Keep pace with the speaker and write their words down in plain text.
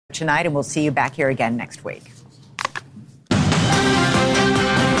tonight, and we'll see you back here again next week.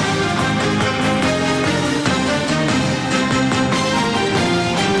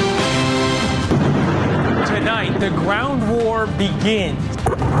 Tonight, the ground war begins.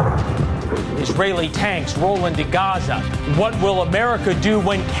 Israeli tanks roll into Gaza. What will America do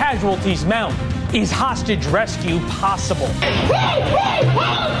when casualties mount? Is hostage rescue possible?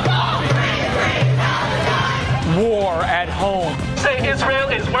 War at home. Say Israel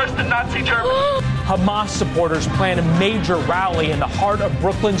is worse than Nazi Germany. Hamas supporters plan a major rally in the heart of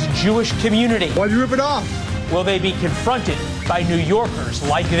Brooklyn's Jewish community. Why do you rip it off? Will they be confronted by New Yorkers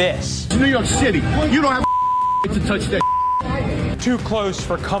like this? It's New York City. You don't have to touch that. Too close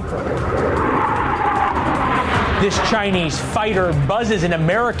for comfort. This Chinese fighter buzzes an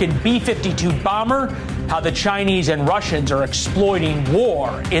American B-52 bomber. How the Chinese and Russians are exploiting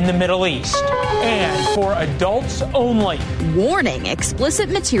war in the Middle East. And for adults only. Warning, explicit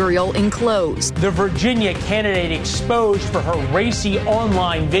material enclosed. The Virginia candidate exposed for her racy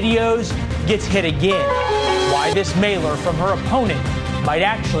online videos gets hit again. Why this mailer from her opponent might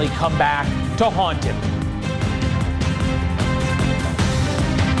actually come back to haunt him.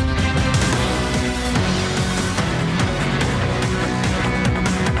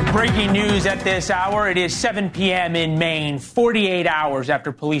 Breaking news at this hour. It is 7 p.m. in Maine, 48 hours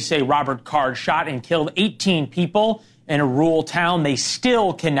after police say Robert Card shot and killed 18 people in a rural town. They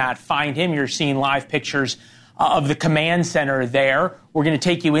still cannot find him. You're seeing live pictures of the command center there. We're going to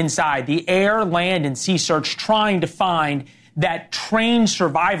take you inside the air, land, and sea search trying to find that trained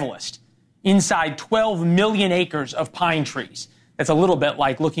survivalist inside 12 million acres of pine trees. That's a little bit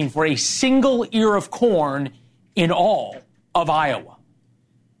like looking for a single ear of corn in all of Iowa.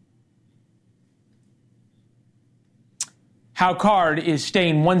 How Card is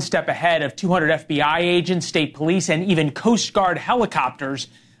staying one step ahead of 200 FBI agents, state police, and even Coast Guard helicopters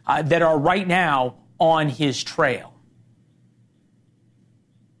that are right now on his trail.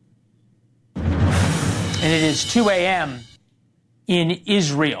 And it is 2 a.m. in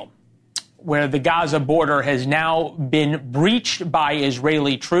Israel, where the Gaza border has now been breached by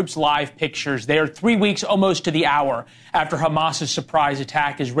Israeli troops. Live pictures there, 3 weeks almost to the hour after Hamas's surprise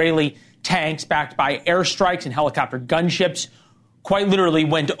attack. Israeli tanks backed by airstrikes and helicopter gunships quite literally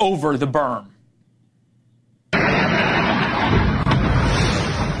went over the berm.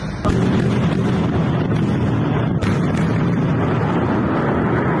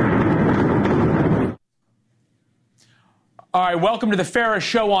 All right, welcome to the Farah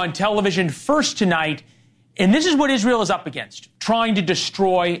Show on television. First tonight, and this is what Israel is up against, trying to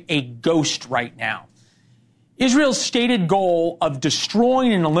destroy a ghost right now. Israel's stated goal of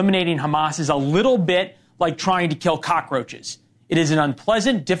destroying and eliminating Hamas is a little bit like trying to kill cockroaches. It is an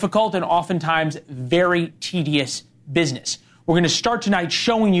unpleasant, difficult, and oftentimes very tedious business. We're going to start tonight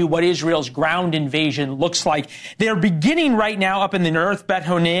showing you what Israel's ground invasion looks like. They're beginning right now up in the north, Bet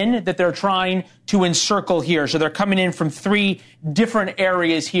Honin, that they're trying to encircle here. So they're coming in from 3 different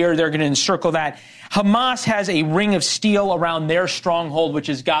areas here. They're going to encircle that. Hamas has a ring of steel around their stronghold, which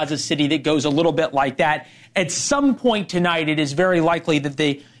is Gaza City, that goes a little bit like that. At some point tonight, it is very likely that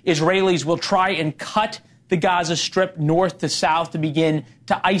the Israelis will try and cut the Gaza Strip north to south to begin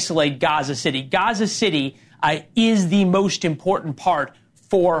to isolate Gaza City. Gaza City is the most important part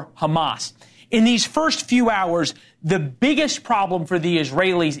for Hamas. In these first few hours, the biggest problem for the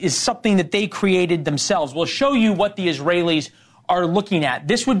Israelis is something that they created themselves. We'll show you what the Israelis are looking at.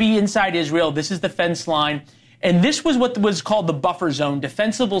 This would be inside Israel. This is the fence line. And this was what was called the buffer zone,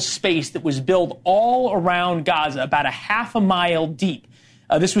 defensible space that was built all around Gaza, about a half a mile deep.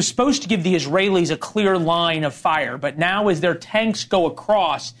 This was supposed to give the Israelis a clear line of fire. But now as their tanks go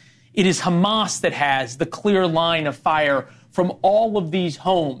across, it is Hamas that has the clear line of fire from all of these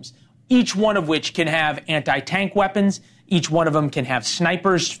homes, each one of which can have anti-tank weapons. Each one of them can have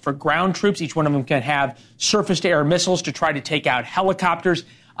snipers for ground troops. Each one of them can have surface-to-air missiles to try to take out helicopters.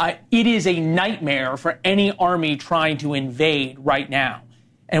 It is a nightmare for any army trying to invade right now.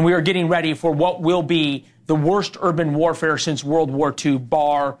 And we are getting ready for what will be the worst urban warfare since World War II,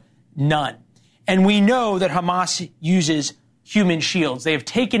 bar none. And we know that Hamas uses human shields. They have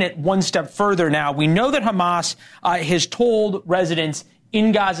taken it one step further now. We know that Hamas has told residents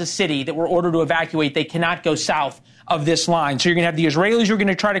in Gaza City that were ordered to evacuate they cannot go south of this line. So you're going to have the Israelis who are going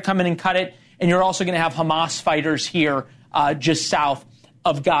to try to come in and cut it, and you're also going to have Hamas fighters here just south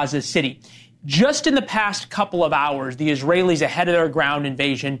of Gaza City. Just in the past couple of hours, the Israelis, ahead of their ground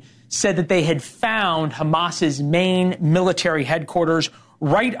invasion, said that they had found Hamas's main military headquarters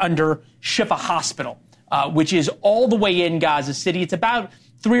right under Shifa Hospital, which is all the way in Gaza City. It's about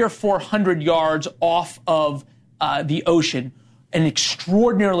 300 or 400 yards off of the ocean. an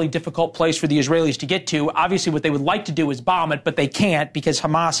extraordinarily difficult place for the Israelis to get to. Obviously, what they would like to do is bomb it, but they can't because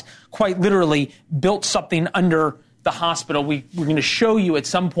Hamas quite literally built something under the hospital. We're going to show you at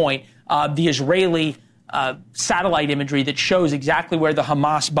some point the Israeli satellite imagery that shows exactly where the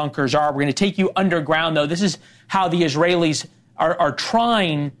Hamas bunkers are. We're going to take you underground, though. This is how the Israelis are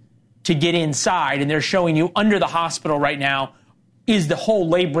trying to get inside, and they're showing you under the hospital right now is the whole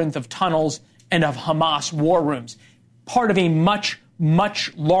labyrinth of tunnels and of Hamas war rooms, part of a much,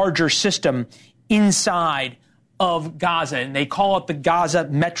 much larger system inside of Gaza, and they call it the Gaza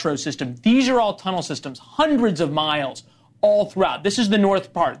Metro System. These are all tunnel systems, hundreds of miles all throughout. This is the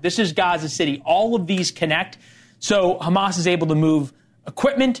north part. This is Gaza City. All of these connect. So Hamas is able to move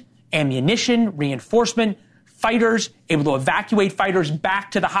equipment, ammunition, reinforcement, fighters, able to evacuate fighters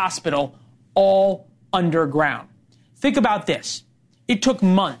back to the hospital, all underground. Think about this. It took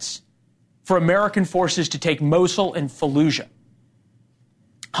months for American forces to take Mosul and Fallujah.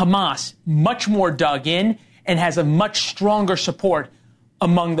 Hamas, much more dug in and has a much stronger support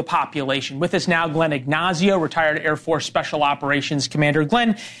among the population. With us now, Glenn Ignazio, retired Air Force Special Operations Commander.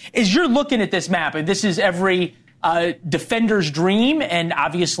 Glenn, as you're looking at this map, and this is every defender's dream and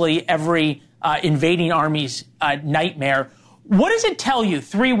obviously every invading army's nightmare, what does it tell you,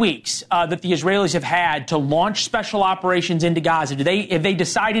 3 weeks that the Israelis have had to launch special operations into Gaza? Have they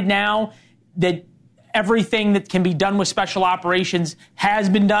decided now that everything that can be done with special operations has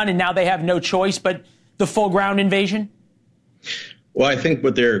been done and now they have no choice but the full ground invasion? Well, I think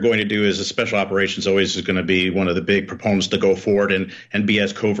what they're going to do is a special operations always is going to be one of the big proponents to go forward and be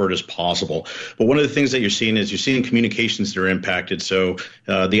as covert as possible. But one of the things that you're seeing communications that are impacted. So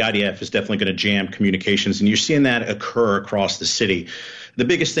the IDF is definitely going to jam communications, and you're seeing that occur across the city. The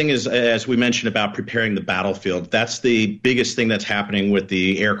biggest thing is, as we mentioned, about preparing the battlefield. That's the biggest thing that's happening with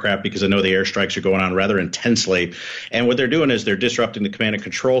the aircraft, because I know the airstrikes are going on rather intensely. And what they're doing is they're disrupting the command and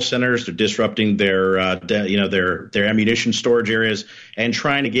control centers. They're disrupting their ammunition storage areas and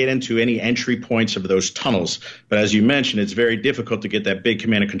trying to get into any entry points of those tunnels. But as you mentioned, it's very difficult to get that big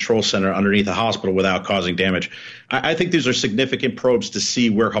command and control center underneath the hospital without causing damage. I think these are significant probes to see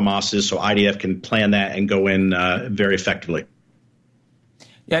where Hamas is so IDF can plan that and go in very effectively.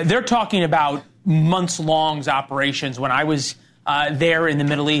 Yeah, they're talking about months-long operations. When I was there in the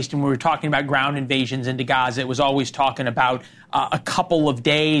Middle East and we were talking about ground invasions into Gaza, it was always talking about a couple of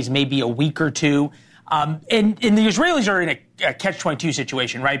days, maybe a week or two. And the Israelis are in a catch-22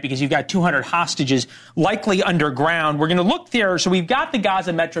 situation, right? Because you've got 200 hostages likely underground. We're going to look there. So we've got the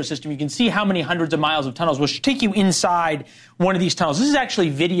Gaza Metro System. You can see how many hundreds of miles of tunnels. We'll take you inside one of these tunnels. This is actually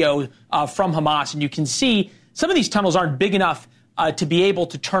video from Hamas, and you can see some of these tunnels aren't big enough to be able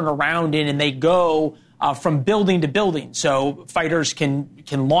to turn around in, and they go from building to building. So fighters can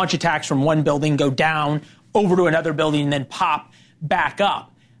launch attacks from one building, go down over to another building, and then pop back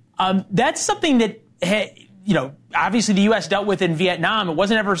up. That's something that, obviously the U.S. dealt with in Vietnam. It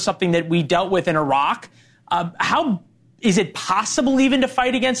wasn't ever something that we dealt with in Iraq. How is it possible even to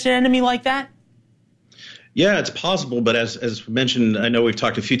fight against an enemy like that? Yeah, it's possible. But as mentioned, I know we've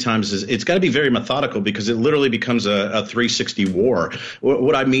talked a few times, it's got to be very methodical because it literally becomes a 360 war.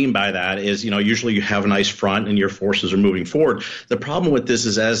 What I mean by that is, usually you have a nice front and your forces are moving forward. The problem with this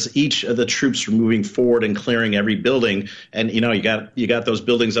is as each of the troops are moving forward and clearing every building, and, you got those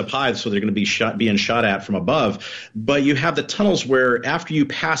buildings up high, so they're going to be being shot at from above. But you have the tunnels where after you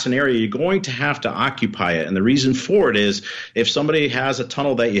pass an area, you're going to have to occupy it. And the reason for it is if somebody has a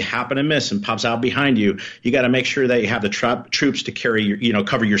tunnel that you happen to miss and pops out behind you, you got to make sure that you have the troops to carry your,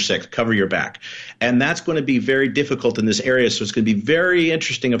 cover your six, cover your back. And that's going to be very difficult in this area. So it's going to be very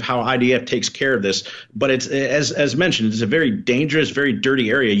interesting of how IDF takes care of this. But it's, as mentioned, it's a very dangerous, very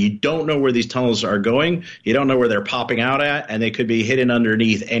dirty area. You don't know where these tunnels are going. You don't know where they're popping out at, and they could be hidden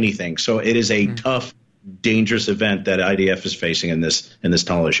underneath anything. So it is a tough, dangerous event that IDF is facing in this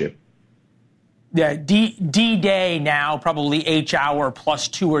tunnel issue. Yeah, D-Day now, probably H hour plus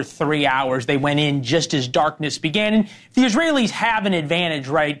 2 or 3 hours. They went in just as darkness began. And the Israelis have an advantage,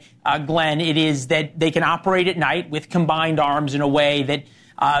 right, Glenn? It is that they can operate at night with combined arms in a way that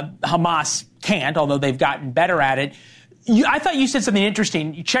Hamas can't, although they've gotten better at it. I thought you said something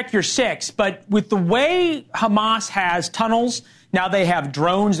interesting. You check your six, but with the way Hamas has tunnels, now they have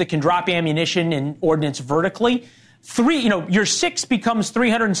drones that can drop ammunition and ordnance vertically. Your six becomes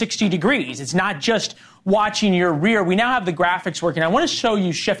 360 degrees. It's not just watching your rear. We now have the graphics working. I want to show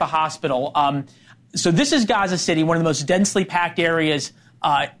you Shifa Hospital. So this is Gaza City, one of the most densely packed areas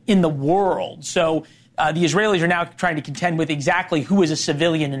in the world. So the Israelis are now trying to contend with exactly who is a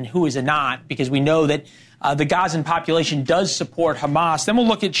civilian and who is a not, because we know that the Gazan population does support Hamas. Then we'll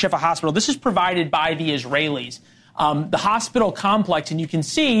look at Shifa Hospital. This is provided by the Israelis. the hospital complex. And you can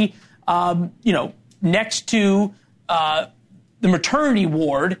see, next to the maternity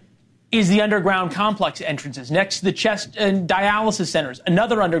ward is the underground complex entrances. Next to the chest and dialysis centers,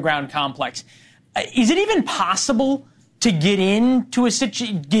 another underground complex. Is it even possible to get in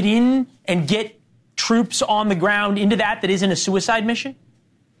and get troops on the ground into that isn't a suicide mission?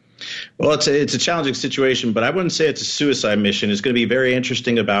 Well, it's a challenging situation, but I wouldn't say it's a suicide mission. It's going to be very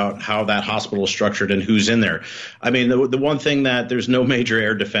interesting about how that hospital is structured and who's in there. I mean, the one thing that there's no major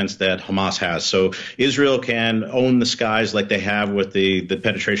air defense that Hamas has. So Israel can own the skies like they have with the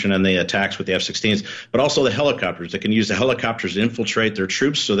penetration and the attacks with the F-16s, but also the helicopters. They can use the helicopters to infiltrate their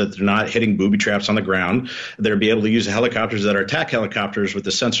troops so that they're not hitting booby traps on the ground. They'll be able to use the helicopters that are attack helicopters with the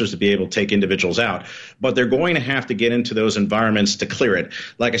sensors to be able to take individuals out. But they're going to have to get into those environments to clear it.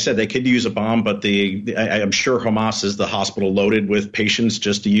 Like I said, they could use a bomb, but I'm sure Hamas is the hospital loaded with patients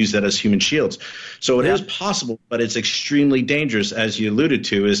just to use that as human shields. So it is possible, but it's extremely dangerous, as you alluded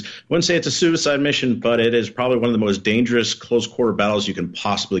to. I wouldn't say it's a suicide mission, but it is probably one of the most dangerous close quarter battles you can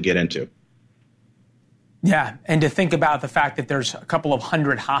possibly get into. Yeah, and to think about the fact that there's a couple of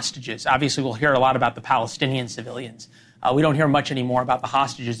hundred hostages. Obviously, we'll hear a lot about the Palestinian civilians. We don't hear much anymore about the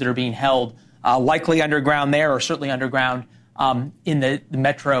hostages that are being held, likely underground there or certainly underground in the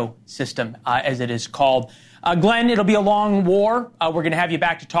metro system, as it is called. Glenn, it'll be a long war. We're going to have you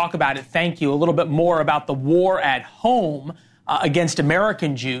back to talk about it. Thank you. A little bit more about the war at home against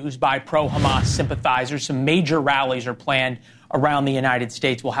American Jews by pro-Hamas sympathizers. Some major rallies are planned around the United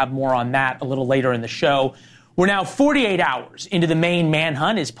States. We'll have more on that a little later in the show. We're now 48 hours into the Maine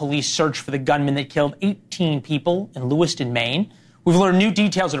manhunt as police search for the gunman that killed 18 people in Lewiston, Maine. We've learned new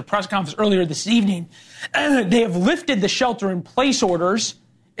details at a press conference earlier this evening. They have lifted the shelter-in-place orders,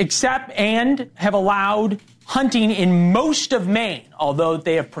 and have allowed hunting in most of Maine, although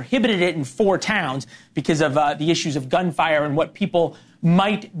they have prohibited it in 4 towns because of the issues of gunfire and what people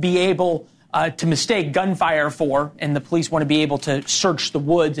might be able to mistake gunfire for, and the police want to be able to search the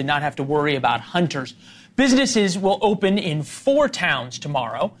woods and not have to worry about hunters. Businesses will open in 4 towns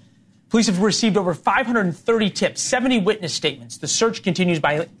tomorrow. Police have received over 530 tips, 70 witness statements. The search continues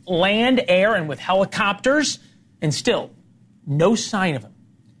by land, air, and with helicopters, and still no sign of him.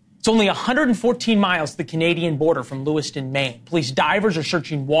 It's only 114 miles to the Canadian border from Lewiston, Maine. Police divers are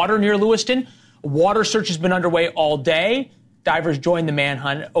searching water near Lewiston. A water search has been underway all day. Divers joined the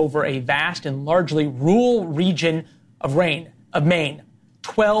manhunt over a vast and largely rural region of Maine,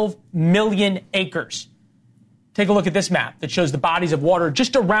 12 million acres. Take a look at this map that shows the bodies of water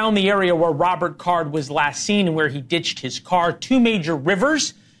just around the area where Robert Card was last seen and where he ditched his car. 2 major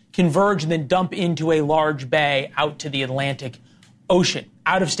rivers converge and then dump into a large bay out to the Atlantic Ocean.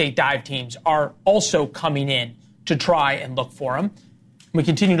 Out-of-state dive teams are also coming in to try and look for him. We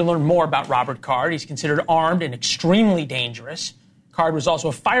continue to learn more about Robert Card. He's considered armed and extremely dangerous. Card was also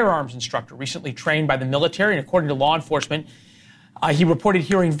a firearms instructor, recently trained by the military, and according to law enforcement, he reported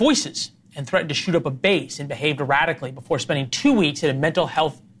hearing voices and threatened to shoot up a base and behaved erratically before spending 2 weeks at a mental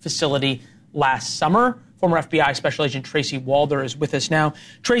health facility last summer. Former FBI Special Agent Tracy Walder is with us now.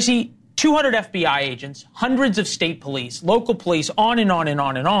 Tracy, 200 FBI agents, hundreds of state police, local police, on and on and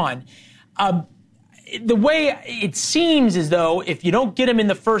on and on. The way it seems as though if you don't get him in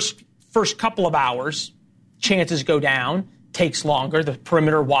the first couple of hours, chances go down, takes longer, the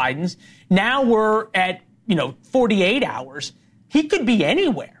perimeter widens. Now we're at, 48 hours. He could be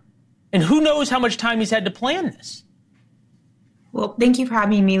anywhere. And who knows how much time he's had to plan this? Well, thank you for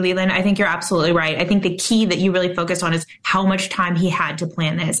having me, Leland. I think you're absolutely right. I think the key that you really focus on is how much time he had to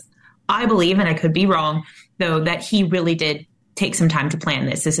plan this. I believe, and I could be wrong, though, that he really did take some time to plan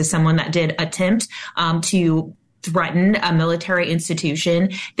this. This is someone that did attempt to threaten a military institution.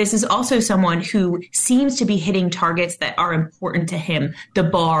 This is also someone who seems to be hitting targets that are important to him. The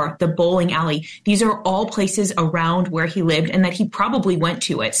bar, the bowling alley. These are all places around where he lived and that he probably went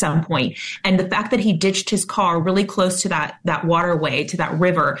to at some point. And the fact that he ditched his car really close to that waterway, to that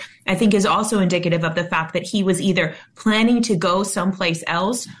river, I think is also indicative of the fact that he was either planning to go someplace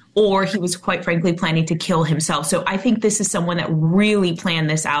else or he was quite frankly planning to kill himself. So I think this is someone that really planned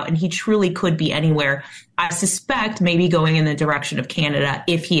this out, and he truly could be anywhere. I suspect maybe going in the direction of Canada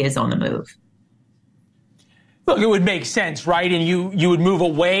if he is on the move. Look, it would make sense, right? And you would move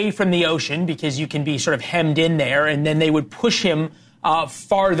away from the ocean because you can be sort of hemmed in there, and then they would push him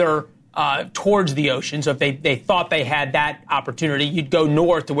farther towards the ocean. So if they thought they had that opportunity, you'd go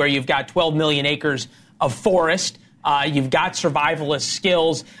north to where you've got 12 million acres of forest. You've got survivalist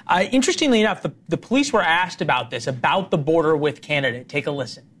skills. Interestingly enough, the police were asked about this, about the border with Canada. Take a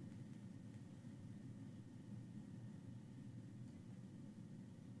listen.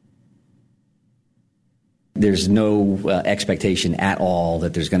 There's no expectation at all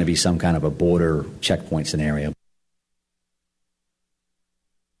that there's going to be some kind of a border checkpoint scenario.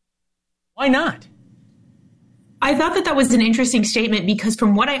 Why not? I thought that was an interesting statement because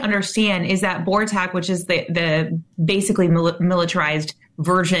from what I understand is that BORTAC, which is the basically militarized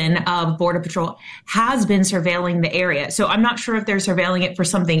version of Border Patrol, has been surveilling the area. So I'm not sure if they're surveilling it for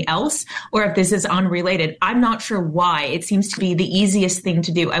something else or if this is unrelated. I'm not sure why. It seems to be the easiest thing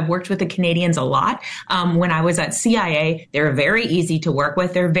to do. I've worked with the Canadians a lot. When I was at CIA, they're very easy to work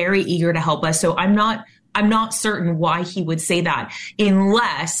with. They're very eager to help us. So I'm not certain why he would say that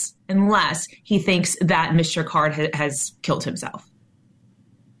unless he thinks that Mr. Card has killed himself.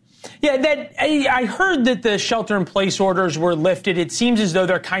 Yeah, I heard that the shelter-in-place orders were lifted. It seems as though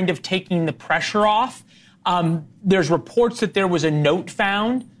they're kind of taking the pressure off. There's reports that there was a note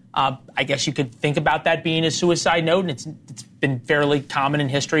found. I guess you could think about that being a suicide note, and it's been fairly common in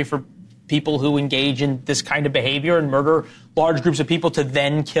history for people who engage in this kind of behavior and murder large groups of people to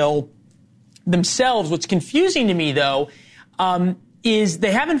then kill themselves. What's confusing to me, though, is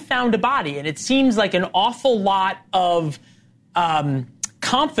they haven't found a body, and it seems like an awful lot of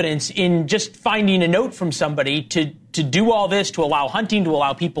confidence in just finding a note from somebody to do all this, to allow hunting, to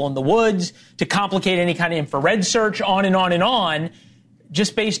allow people in the woods, to complicate any kind of infrared search, on and on and on,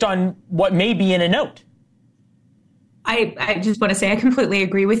 just based on what may be in a note. I just want to say I completely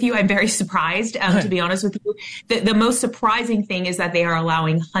agree with you. I'm very surprised, to be honest with you. The most surprising thing is that they are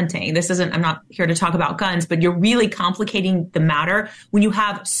allowing hunting. I'm not here to talk about guns, but you're really complicating the matter. When you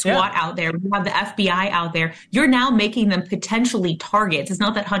have SWAT out there, when you have the FBI out there, you're now making them potentially targets. It's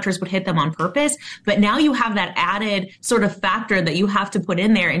not that hunters would hit them on purpose, but now you have that added sort of factor that you have to put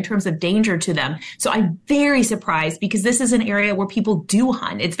in there in terms of danger to them. So I'm very surprised because this is an area where people do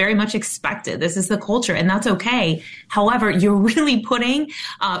hunt. It's very much expected. This is the culture, and that's okay. However, you're really putting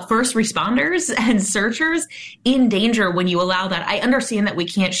first responders and searchers in danger when you allow that. I understand that we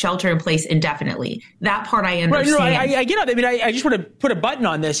can't shelter in place indefinitely. That part I understand. Right, I get it. I mean, I just want to put a button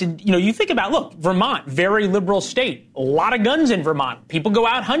on this. And, you think about, look, Vermont, very liberal state. A lot of guns in Vermont. People go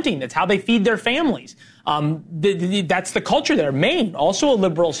out hunting. That's how they feed their families. That's the culture there. Maine, also a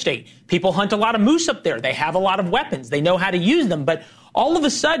liberal state. People hunt a lot of moose up there. They have a lot of weapons. They know how to use them. But all of a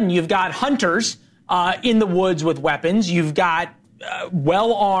sudden, you've got hunters in the woods with weapons. You've got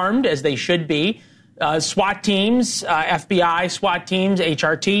well-armed, as they should be, SWAT teams, FBI, SWAT teams,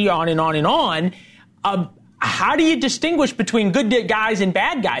 HRT, on and on and on. How do you distinguish between good guys and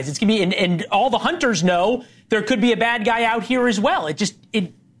bad guys? It's gonna be, and all the hunters know there could be a bad guy out here as well. It's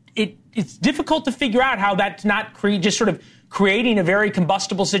difficult to figure out how that's not just sort of creating a very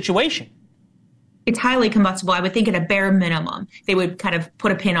combustible situation. It's highly combustible. I would think at a bare minimum, they would kind of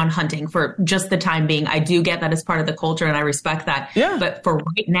put a pin on hunting for just the time being. I do get that as part of the culture, and I respect that. Yeah. But for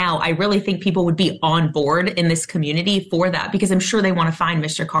right now, I really think people would be on board in this community for that, because I'm sure they want to find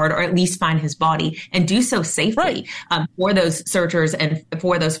Mr. Card, or at least find his body, and do so safely for those searchers and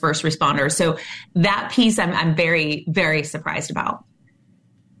for those first responders. So that piece I'm very, very surprised about.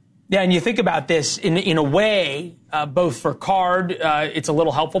 Yeah, and you think about this in a way, both for Card, it's a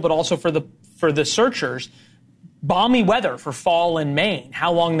little helpful, but also for the searchers. Balmy weather for fall in Maine.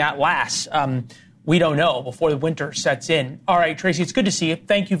 How long that lasts, we don't know before the winter sets in. All right, Tracy, it's good to see you.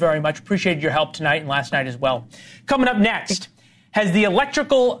 Thank you very much. Appreciated your help tonight and last night as well. Coming up next, has the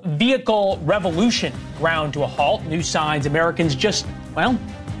electrical vehicle revolution ground to a halt? New signs Americans just,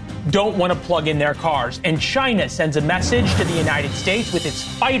 don't want to plug in their cars. And China sends a message to the United States with its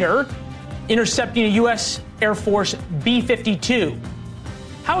fighter intercepting a U.S. Air Force B-52.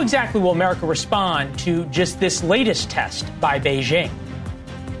 How exactly will America respond to just this latest test by Beijing?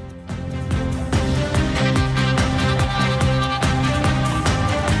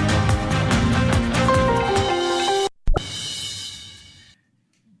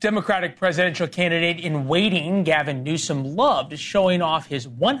 Democratic presidential candidate in waiting, Gavin Newsom, loved showing off his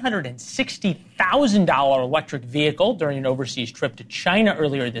 $160,000 electric vehicle during an overseas trip to China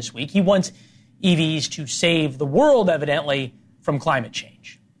earlier this week. He wants EVs to save the world, evidently, from climate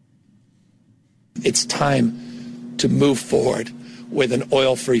change. It's time to move forward with an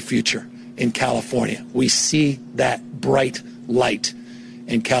oil-free future in California. We see that bright light,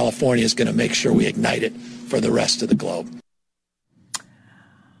 and California is going to make sure we ignite it for the rest of the globe.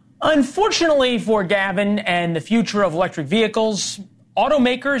 Unfortunately for Gavin and the future of electric vehicles,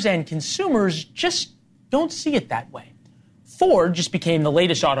 automakers and consumers just don't see it that way. Ford just became the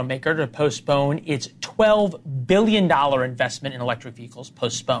latest automaker to postpone its $12 billion investment in electric vehicles.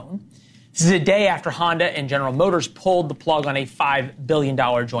 Postpone. This is a day after Honda and General Motors pulled the plug on a $5 billion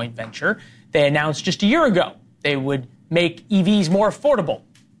joint venture. They announced just a year ago they would make EVs more affordable.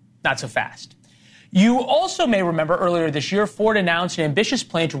 Not so fast. You also may remember earlier this year, Ford announced an ambitious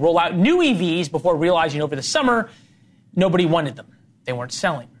plan to roll out new EVs before realizing over the summer nobody wanted them. They weren't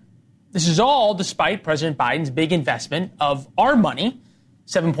selling. This is all despite President Biden's big investment of our money,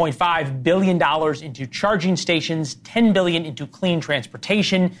 $7.5 billion into charging stations, $10 billion into clean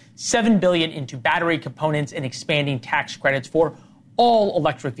transportation, $7 billion into battery components, and expanding tax credits for all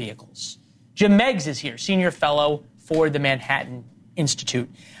electric vehicles. Jim Meigs is here, senior fellow for the Manhattan Institute.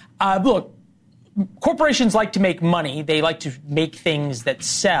 Look, corporations like to make money. They like to make things that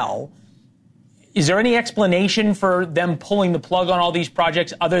sell. Is there any explanation for them pulling the plug on all these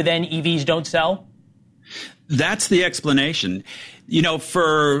projects other than EVs don't sell? That's the explanation. You know,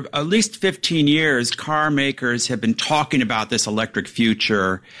 for at least 15 years, car makers have been talking about this electric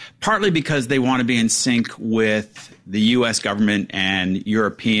future, partly because they want to be in sync with the U.S. government and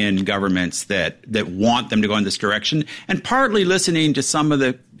European governments that want them to go in this direction, and partly listening to some of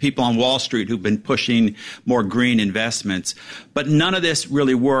the people on Wall Street who've been pushing more green investments. But none of this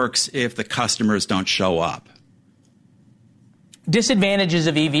really works if the customers don't show up. Disadvantages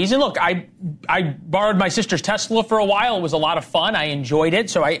of EVs. And look, I borrowed my sister's Tesla for a while. It was a lot of fun. I enjoyed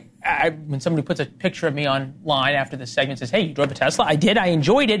it. So I when somebody puts a picture of me online after this segment says, hey, you drove a Tesla? I did. I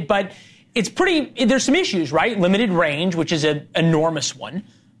enjoyed it. But it's there's some issues, right? Limited range, which is an enormous one.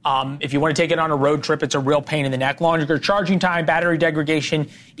 If you want to take it on a road trip, it's a real pain in the neck. Longer charging time, battery degradation,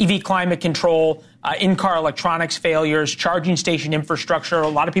 EV climate control, in-car electronics failures, charging station infrastructure. A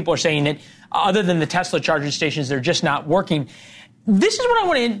lot of people are saying that other than the Tesla charging stations, they're just not working. This is what I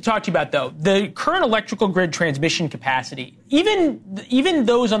want to talk to you about, though. The current electrical grid transmission capacity, even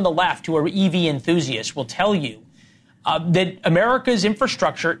those on the left who are EV enthusiasts will tell you that America's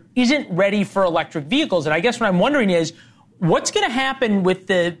infrastructure isn't ready for electric vehicles. And I guess what I'm wondering is, what's going to happen with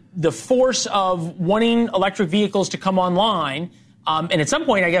the force of wanting electric vehicles to come online? And at some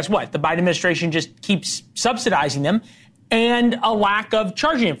point, I guess the Biden administration just keeps subsidizing them, and a lack of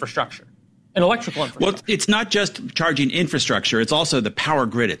charging infrastructure and electrical infrastructure. Well, it's not just charging infrastructure. It's also the power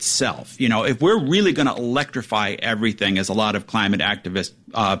grid itself. You know, if we're really going to electrify everything, as a lot of climate activists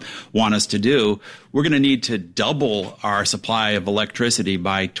want us to do, we're going to need to double our supply of electricity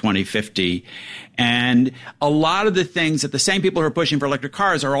by 2050. And a lot of the things that the same people who are pushing for electric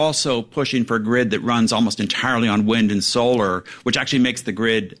cars are also pushing for a grid that runs almost entirely on wind and solar, which actually makes the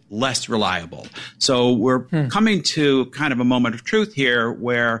grid less reliable. So we're coming to kind of a moment of truth here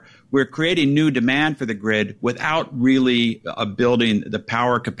where we're creating new demand for the grid without really building the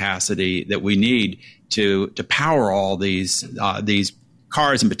power capacity that we need to power all these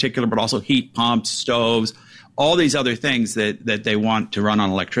cars in particular, but also heat pumps, stoves, all these other things that they want to run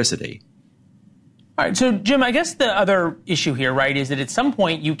on electricity. All right. So, Jim, I guess the other issue here, right, is that at some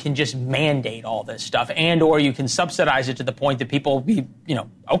point you can just mandate all this stuff or you can subsidize it to the point that people will be,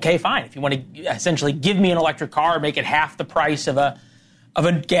 okay, fine. If you want to essentially give me an electric car, make it half the price of a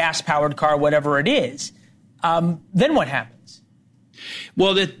gas-powered car, whatever it is, then what happens?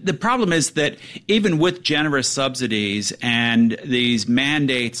 Well, the problem is that even with generous subsidies and these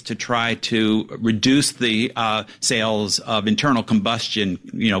mandates to try to reduce the sales of internal combustion,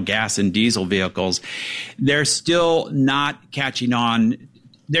 gas and diesel vehicles, they're still not catching on.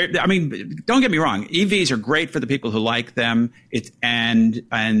 I mean, don't get me wrong. EVs are great for the people who like them. And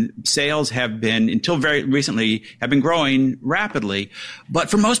sales have been, until very recently, have been growing rapidly. But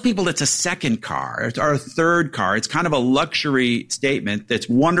for most people, it's a second car or a third car. It's kind of a luxury statement that's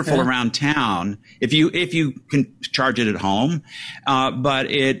wonderful around town if you can charge it at home. But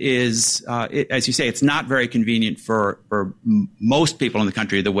it is, as you say, it's not very convenient for most people in the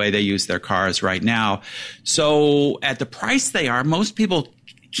country the way they use their cars right now. So at the price they are, most people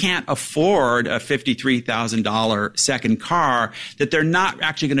can't afford a $53,000 second car that they're not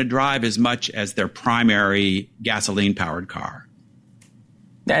actually going to drive as much as their primary gasoline-powered car.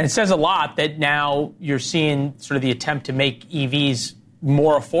 And it says a lot that now you're seeing sort of the attempt to make EVs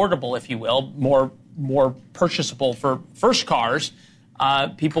more affordable, if you will, more purchasable for first cars.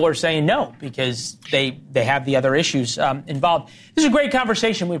 People are saying no because they have the other issues involved. This is a great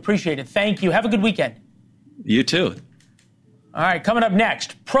conversation. We appreciate it. Thank you. Have a good weekend. You too. All right, coming up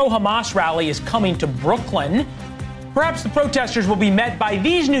next, pro-Hamas rally is coming to Brooklyn. Perhaps the protesters will be met by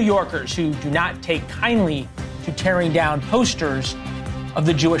these New Yorkers who do not take kindly to tearing down posters of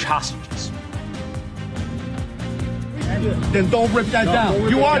the Jewish hostages. Then don't rip that down.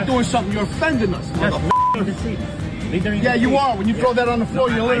 You are doing something. You're offending us. Yeah, you are. When you throw that on the floor,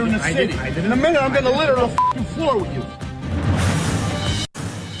 you're littering the city. In a minute, I'm going to litter the f***ing floor with you.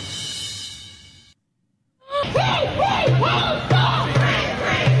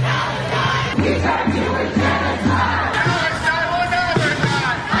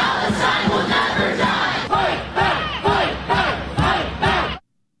 Palestine will never die.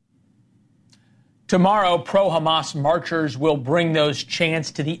 Tomorrow, pro-Hamas marchers will bring those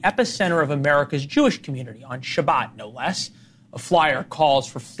chants to the epicenter of America's Jewish community on Shabbat, no less. A flyer calls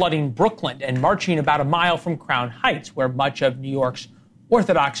for flooding Brooklyn and marching about a mile from Crown Heights, where much of New York's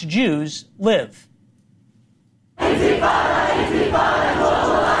Orthodox Jews live. Intifada,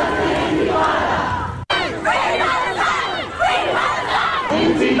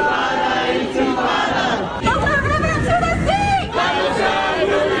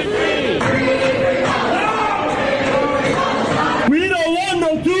 We don't want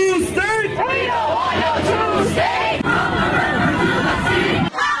no Tuesday. We don't want no Tuesday.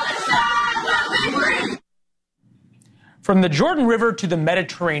 From the Jordan River to the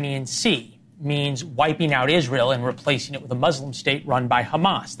Mediterranean Sea means wiping out Israel and replacing it with a Muslim state run by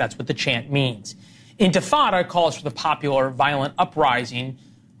Hamas. That's what the chant means. Intifada calls for the popular violent uprising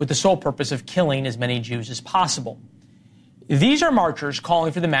with the sole purpose of killing as many Jews as possible. These are marchers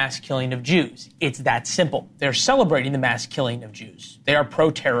calling for the mass killing of Jews. It's that simple. They're celebrating the mass killing of Jews. They are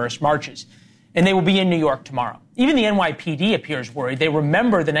pro-terrorist marches, and they will be in New York tomorrow. Even the NYPD appears worried. They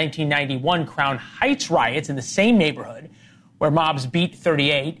remember the 1991 Crown Heights riots in the same neighborhood where mobs beat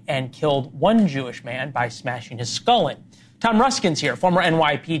 38 and killed one Jewish man by smashing his skull in. Tom Ruskin's here, former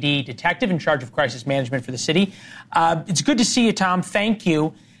NYPD detective in charge of crisis management for the city. It's good to see you, Tom. Thank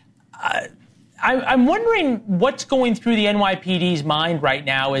you. I'm wondering what's going through the NYPD's mind right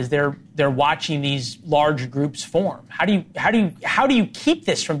now as they're watching these large groups form. How do you keep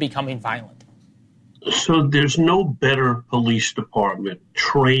this from becoming violent? So there's no better police department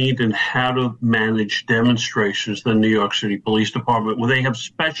trained in how to manage demonstrations than New York City Police Department, where they have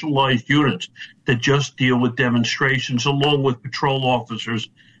specialized units that just deal with demonstrations along with patrol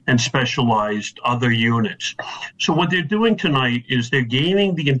officers and specialized other units. So what they're doing tonight is they're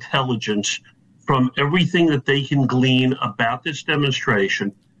gaining the intelligence from everything that they can glean about this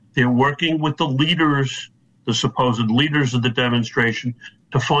demonstration. They're working with the leaders, the supposed leaders of the demonstration,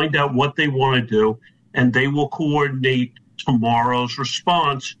 to find out what they want to do, and they will coordinate tomorrow's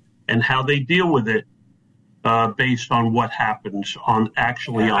response and how they deal with it based on what happens on the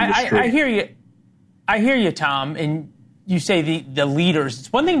street. I hear you, Tom, and you say the leaders.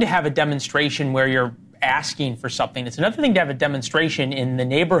 It's one thing to have a demonstration where you're asking for something. It's another thing to have a demonstration in the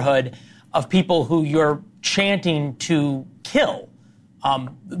neighborhood of people who you're chanting to kill.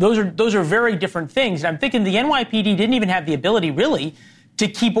 Those are very different things. And I'm thinking the NYPD didn't even have the ability, really, to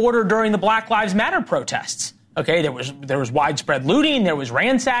keep order during the Black Lives Matter protests. Okay, there was widespread looting, there was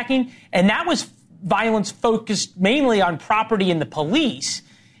ransacking, and that was violence focused mainly on property and the police.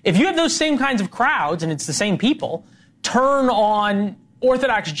 If you have those same kinds of crowds, and it's the same people, turn on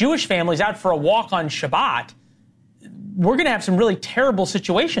Orthodox Jewish families out for a walk on Shabbat, we're going to have some really terrible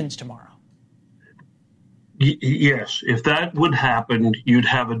situations tomorrow. Yes, if that would happen, you'd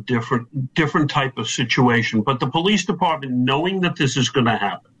have a different type of situation. But the police department, knowing that this is going to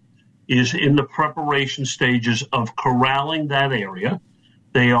happen, is in the preparation stages of corralling that area.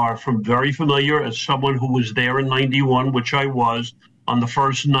 They are very familiar, as someone who was there in 91, which I was, on the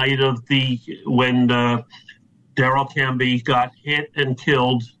first night of when Daryl Canby got hit and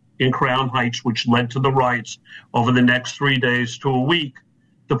killed in Crown Heights, which led to the riots over the next 3 days to a week.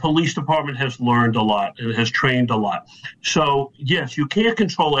 The police department has learned a lot and has trained a lot. So, yes, you can't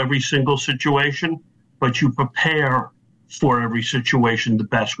control every single situation, but you prepare for every situation the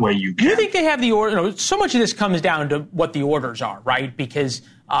best way you can. Do you think they have the order? So much of this comes down to what the orders are, right? Because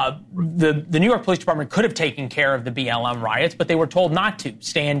the New York Police Department could have taken care of the BLM riots, but they were told not to.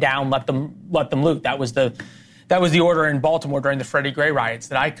 Stand down, let them loot. That was the order in Baltimore during the Freddie Gray riots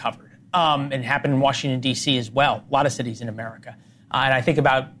that I covered, and happened in Washington, D.C. as well. A lot of cities in America. And I think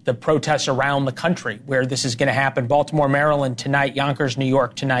about the protests around the country where this is going to happen. Baltimore, Maryland tonight, Yonkers, New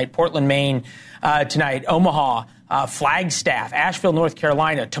York tonight, Portland, Maine tonight, Omaha, Flagstaff, Asheville, North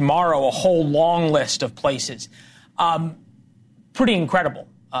Carolina. Tomorrow, a whole long list of places. Pretty incredible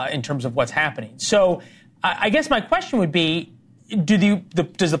in terms of what's happening. So I guess my question would be,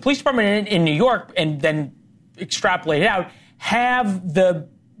 does the police department in New York, and then extrapolate it out, have the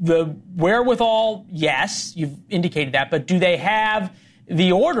wherewithal? Yes, you've indicated that, but do they have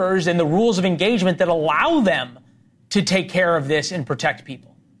the orders and the rules of engagement that allow them to take care of this and protect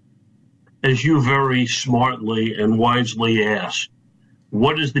people? As you very smartly and wisely asked,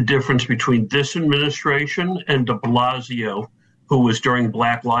 what is the difference between this administration and de Blasio, who was during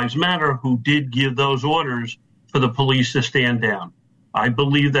Black Lives Matter, who did give those orders for the police to stand down? I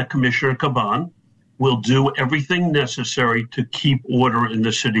believe that Commissioner Caban will do everything necessary to keep order in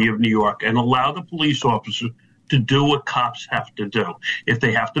the city of New York and allow the police officers to do what cops have to do. If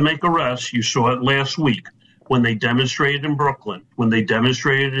they have to make arrests, you saw it last week when they demonstrated in Brooklyn, when they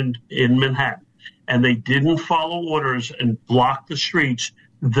demonstrated in Manhattan. and they didn't follow orders and block the streets,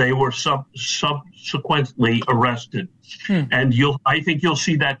 they were subsequently arrested. And I think you'll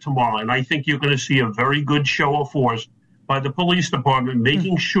see that tomorrow. And I think you're going to see a very good show of force by the police department,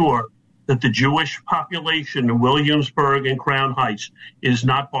 making sure that the Jewish population in Williamsburg and Crown Heights is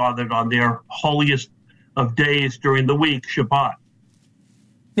not bothered on their holiest of days during the week, Shabbat.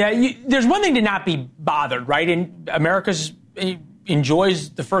 Yeah, there's one thing to not be bothered, right? And America enjoys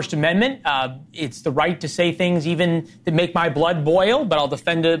the First Amendment. It's the right to say things even that make my blood boil, but I'll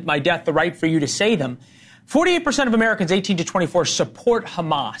defend to my death the right for you to say them. 48% of Americans 18 to 24 support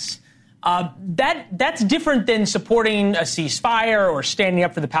Hamas. That's different than supporting a ceasefire or standing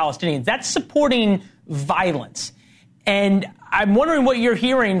up for the Palestinians. That's supporting violence. And I'm wondering what you're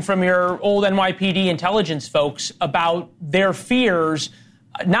hearing from your old NYPD intelligence folks about their fears,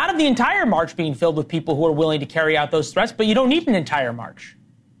 not of the entire march being filled with people who are willing to carry out those threats, but you don't need an entire march.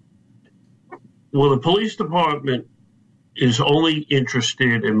 Well, the police department is only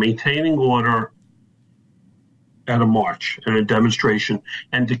interested in maintaining order at a march and a demonstration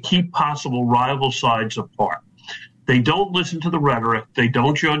and to keep possible rival sides apart. They don't listen to the rhetoric. They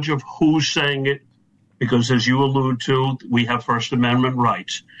don't judge of who's saying it because, as you allude to, we have First Amendment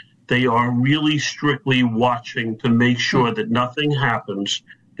rights. They are really strictly watching to make sure that nothing happens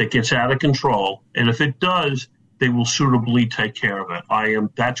that gets out of control. And if it does, they will suitably take care of it.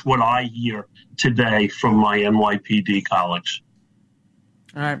 That's what I hear today from my NYPD colleagues.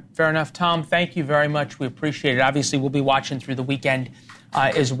 All right, fair enough. Tom, thank you very much. We appreciate it. Obviously, we'll be watching through the weekend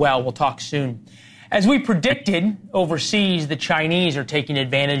as well. We'll talk soon. As we predicted, overseas, the Chinese are taking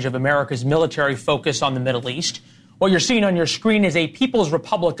advantage of America's military focus on the Middle East. What you're seeing on your screen is a People's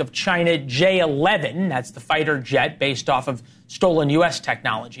Republic of China J-11. That's the fighter jet based off of stolen U.S.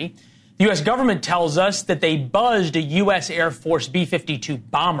 technology. The U.S. government tells us that they buzzed a U.S. Air Force B-52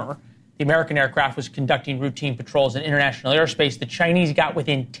 bomber. The American aircraft was conducting routine patrols in international airspace. The Chinese got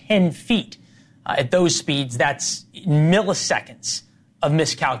within 10 feet. At those speeds, that's milliseconds of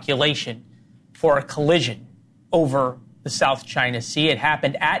miscalculation for a collision over the South China Sea. It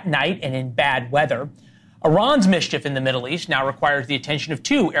happened at night and in bad weather. Iran's mischief in the Middle East now requires the attention of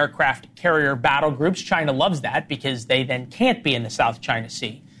 2 aircraft carrier battle groups. China loves that because they then can't be in the South China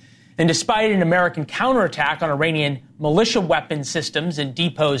Sea. And despite an American counterattack on Iranian militia weapon systems and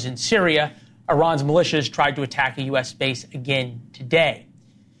depots in Syria, Iran's militias tried to attack a U.S. base again today.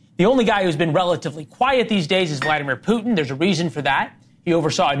 The only guy who's been relatively quiet these days is Vladimir Putin. There's a reason for that. He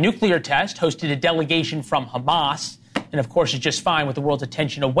oversaw a nuclear test, hosted a delegation from Hamas, and of course is just fine with the world's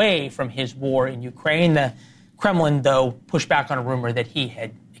attention away from his war in Ukraine. The Kremlin, though, pushed back on a rumor that he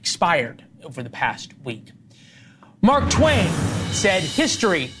had expired over the past week. Mark Twain said,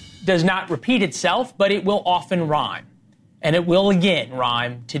 "History does not repeat itself, but it will often rhyme." And it will again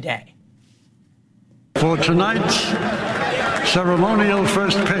rhyme today. For tonight's ceremonial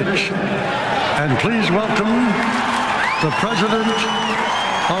first pitch, and please welcome the President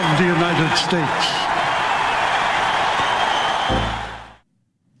of the United States.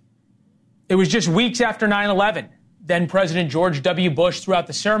 It was just weeks after 9/11. Then President George W. Bush threw out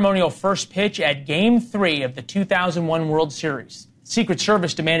the ceremonial first pitch at Game 3 of the 2001 World Series. Secret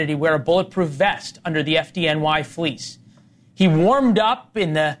Service demanded he wear a bulletproof vest under the FDNY fleece. He warmed up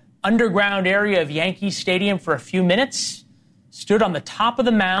in the underground area of Yankee Stadium for a few minutes, stood on the top of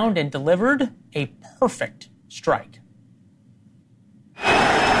the mound, and delivered a perfect strike.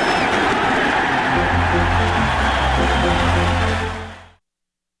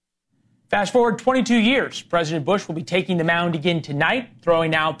 Fast forward 22 years. President Bush will be taking the mound again tonight,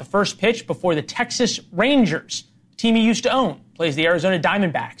 throwing out the first pitch before the Texas Rangers, a team he used to own, plays the Arizona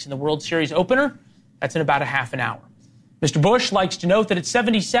Diamondbacks in the World Series opener. That's in about a half an hour. Mr. Bush likes to note that at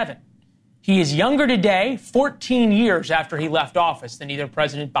 77, he is younger today, 14 years after he left office, than either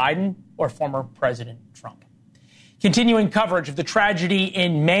President Biden or former President Trump. Continuing coverage of the tragedy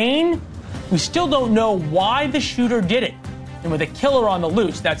in Maine, we still don't know why the shooter did it. And with a killer on the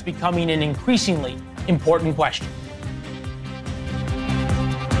loose, that's becoming an increasingly important question.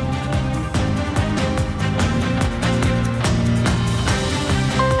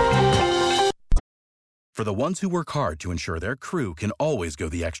 For the ones who work hard to ensure their crew can always go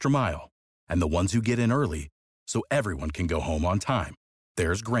the extra mile, and the ones who get in early so everyone can go home on time,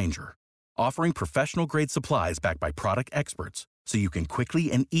 there's Grainger, offering professional-grade supplies backed by product experts so you can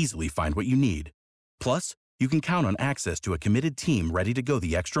quickly and easily find what you need. Plus, you can count on access to a committed team ready to go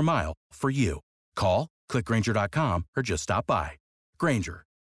the extra mile for you. Call, click Grainger.com, or just stop by. Grainger,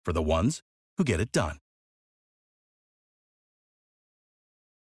 for the ones who get it done.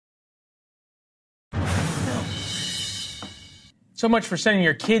 So much for sending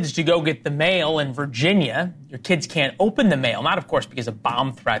your kids to go get the mail in Virginia. Your kids can't open the mail, not, of course, because of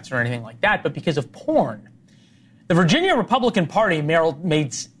bomb threats or anything like that, but because of porn. The Virginia Republican Party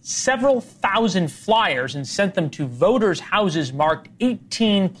made several thousand flyers and sent them to voters' houses marked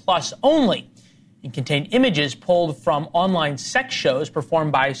 18 plus only and contained images pulled from online sex shows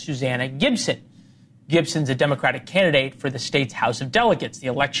performed by Susanna Gibson. Gibson's a Democratic candidate for the state's House of Delegates. The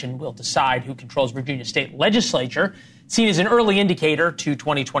election will decide who controls Virginia state legislature. Seen as an early indicator to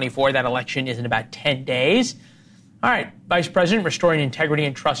 2024, that election is in about 10 days. All right, Vice President, Restoring Integrity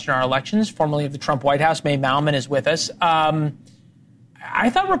and Trust in Our Elections, formerly of the Trump White House, May Malman is with us. I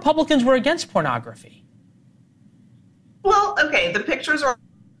thought Republicans were against pornography. Well, okay, the pictures were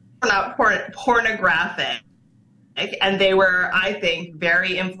not pornographic, and they were, I think,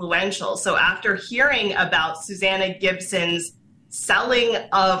 very influential. So after hearing about Susanna Gibson's selling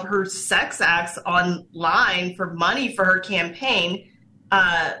of her sex acts online for money for her campaign,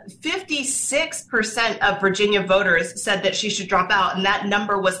 56% of Virginia voters said that she should drop out, and that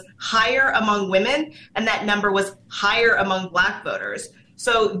number was higher among women, and that number was higher among Black voters.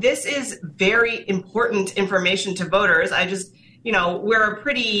 So this is very important information to voters. I just, we're a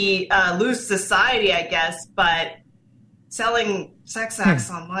pretty loose society, I guess, but selling sex acts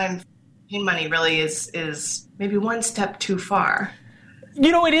online for money really is maybe one step too far.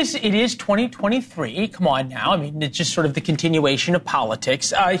 It is 2023. Come on now. I mean, it's just sort of the continuation of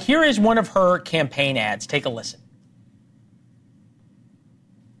politics. Here is one of her campaign ads. Take a listen.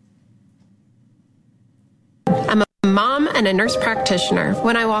 I'm a mom and a nurse practitioner.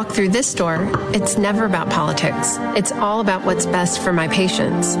 When I walk through this door, it's never about politics. It's all about what's best for my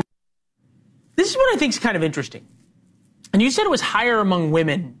patients. This is what I think is kind of interesting. And you said it was higher among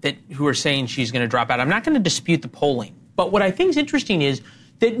women who are saying she's going to drop out. I'm not going to dispute the polling. But what I think is interesting is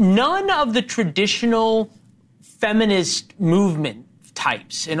that none of the traditional feminist movement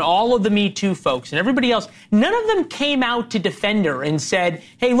types and all of the Me Too folks and everybody else, none of them came out to defend her and said,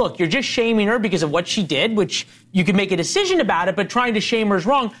 hey, look, you're just shaming her because of what she did, which you can make a decision about it, but trying to shame her is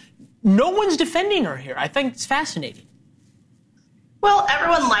wrong. No one's defending her here. I think it's fascinating. Well,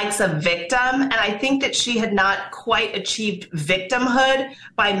 everyone likes a victim, and I think that she had not quite achieved victimhood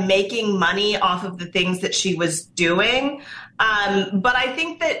by making money off of the things that she was doing. But I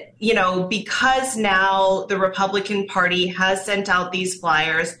think that, because now the Republican Party has sent out these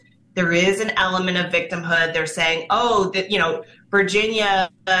flyers, there is an element of victimhood. They're saying, Virginia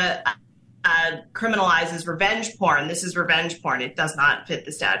criminalizes revenge porn. This is revenge porn. It does not fit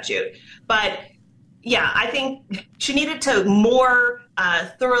the statute. But yeah, I think she needed to more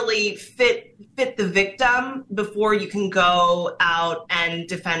thoroughly fit the victim before you can go out and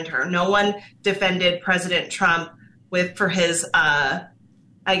defend her. No one defended President Trump for his,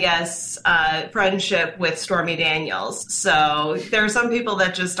 friendship with Stormy Daniels. So there are some people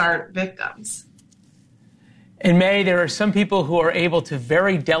that just aren't victims. In May, there are some people who are able to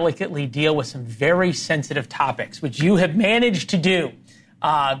very delicately deal with some very sensitive topics, which you have managed to do.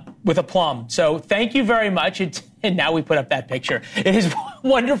 With aplomb. So thank you very much. And now we put up that picture. It is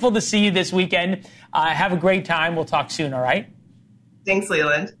wonderful to see you this weekend. Have a great time. We'll talk soon, all right? Thanks,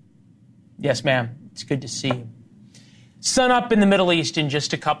 Leland. Yes, ma'am. It's good to see you. Sun up in the Middle East in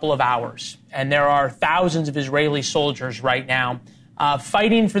just a couple of hours. And there are thousands of Israeli soldiers right now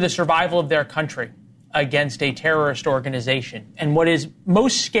fighting for the survival of their country against a terrorist organization. And what is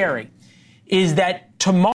most scary is that tomorrow,